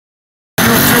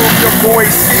the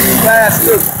Boise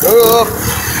Master Club,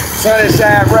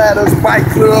 Sunnyside Riders Bike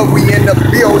Club. We in the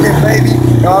building, baby.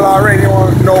 Y'all already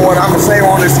know what I'm gonna say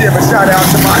on this here, but shout out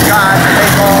to my guys that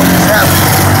make all this happen.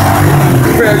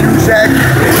 Fair you Jack,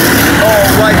 all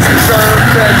rights reserved.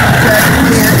 Fair you Jack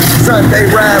again. Sunday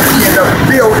ride, we in the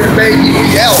building, baby.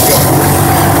 We out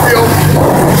here.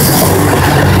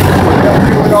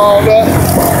 Doing all that.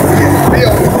 We in the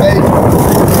building, baby.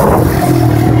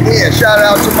 Yeah, shout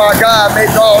out to my guy, make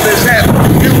all this happen.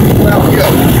 YouTube out here.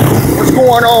 What's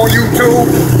going on, YouTube?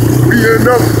 We in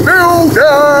the building.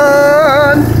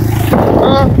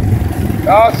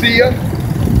 I'll see ya.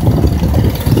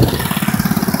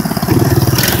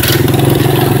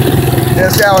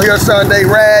 Just out here Sunday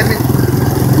riding.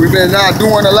 We've been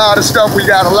doing a lot of stuff. We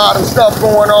got a lot of stuff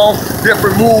going on.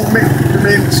 Different movement. I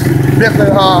mean,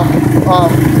 different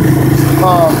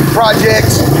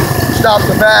projects. Stop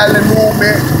the Violent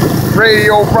movement.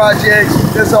 Radio projects.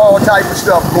 There's all type of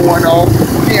stuff going on.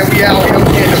 Again, we out here in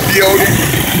the building.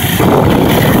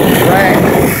 Right.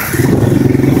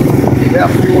 Yep,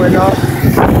 we went up.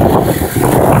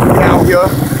 We out here.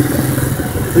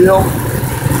 Bill.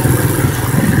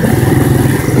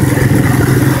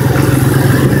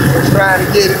 Trying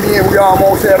to get it in. We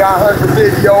almost at 100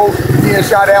 videos. Again,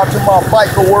 shout out to my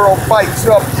Biker World Fights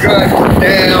Up, Gun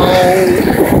Down.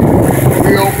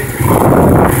 Feel me?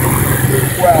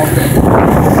 Wow, man.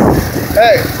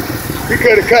 Hey, we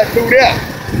could have cut through that.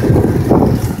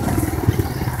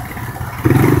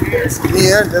 Yes,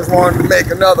 again, just wanted to make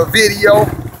another video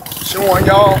showing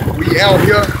y'all we out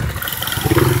here.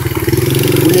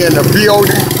 We in the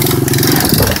building.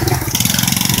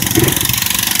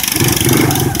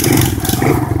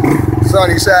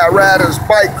 Sunnyside Riders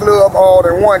Bike Club, all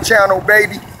in one channel,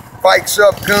 baby. Bikes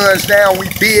up, guns down. We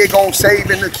big on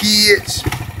saving the kids.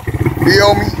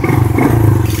 Feel me?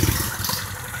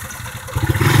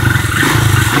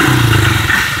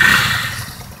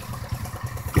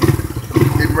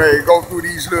 Getting ready to go through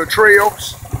these little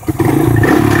trails.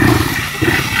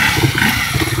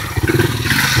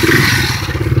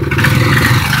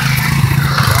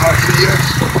 I'll see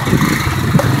us.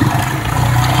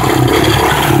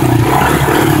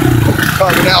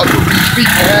 Coming out through these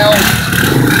people houses.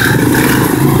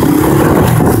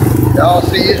 Y'all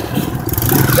see it?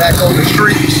 Back on the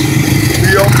streets.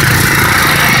 Feel me?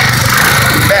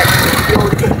 Back in the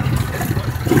building.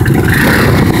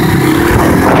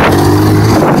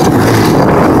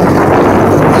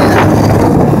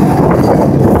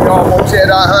 We almost at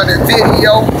 100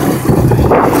 video.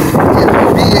 Getting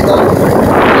big on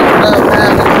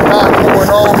not going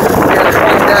on. Getting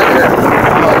point down there.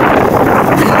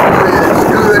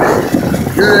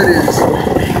 Good is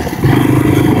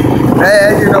bad,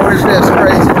 you know, it's just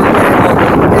crazy. We ain't gonna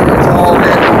get into all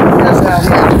that. That's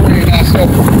how we entertain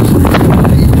ourselves.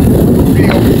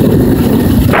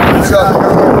 What's up,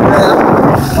 man?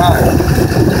 Alright.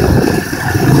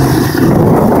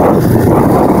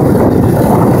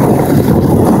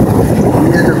 We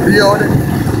in the building.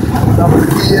 Some of the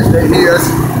kids, they hear us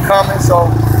coming, so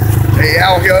they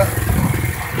out here.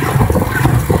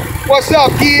 What's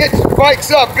up, kids?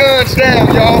 Bikes up, guns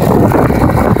down, y'all.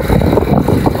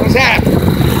 What's happening?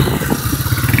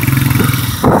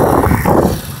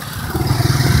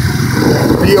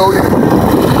 Building.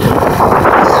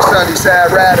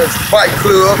 Sunnyside Riders Bike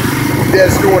Club.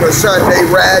 Just doing a Sunday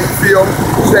ride, you feel me?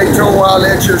 Stay tuned, I'll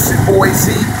let your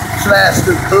Boise /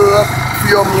 the Club.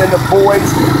 Feel me in the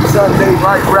boys. Sunday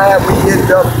bike ride, we in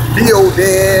the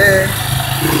building.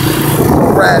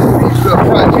 Riding these little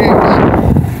projects.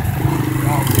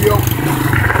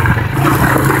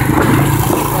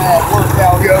 Bad work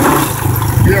out here.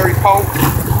 Very poor.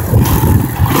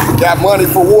 Got money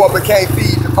for war but can't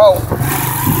feed the poor.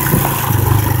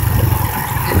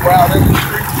 People out in the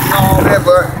streets and all that,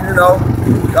 but you know,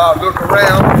 y'all look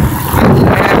around.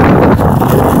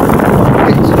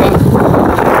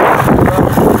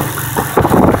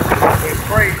 It's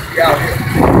crazy out here.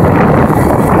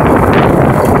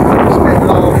 Spending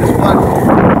all this money.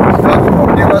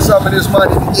 Give us some of this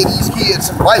money to get these kids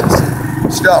some bikes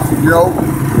and stuff, you know.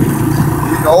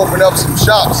 We can open up some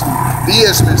shops, some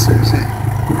businesses, and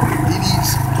get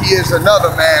these kids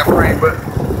another man frame. But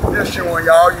just showing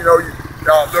y'all, you know,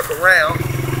 y'all look around.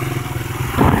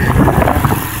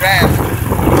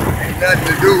 Ain't nothing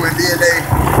to do, and then they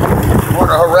want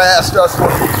to harass us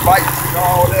with these bikes and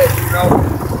all that, you know.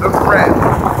 Look around.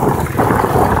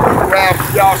 Look around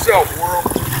for yourself, world.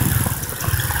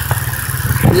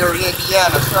 Here in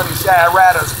Indiana, Sunnyside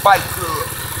Riders Bike Club.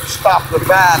 Stop the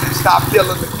violence, stop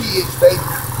killing the kids, baby.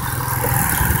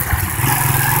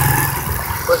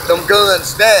 Put them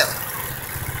guns down.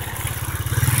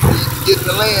 getting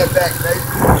the land back, baby.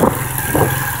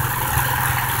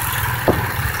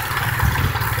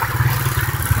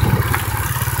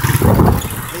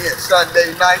 Yeah,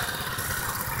 Sunday night.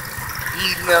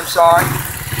 Evening, I'm sorry.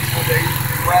 Sunday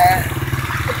evening ride.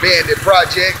 Abandoned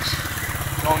projects.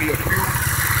 Only a few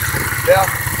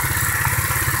left.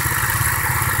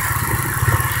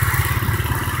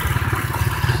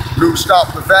 Blue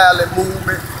Stop the Valley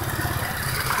movement.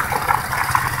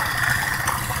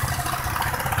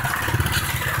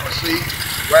 Let's see,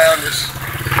 around this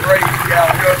crazy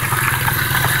out here.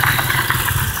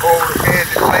 Old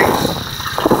abandoned place.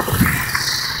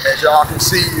 As y'all can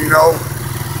see, you know,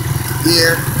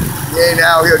 here, we ain't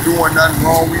out here doing nothing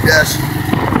wrong. We just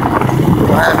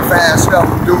trying to find stuff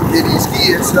to do, get these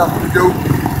kids stuff to do.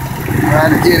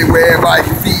 Trying to get it where everybody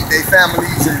can feed their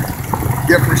families and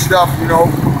different stuff, you know,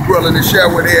 willing to share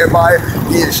with everybody.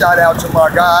 Yeah, shout out to my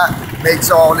guy,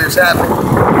 makes all this happen.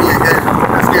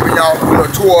 Yeah, just giving y'all a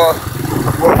little tour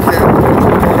of what we can do.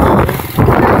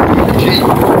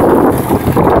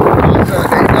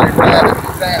 Sunday night ride in the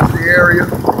disaster area.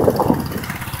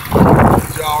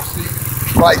 As y'all see,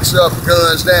 lights up,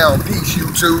 guns down, peace,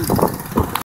 YouTube.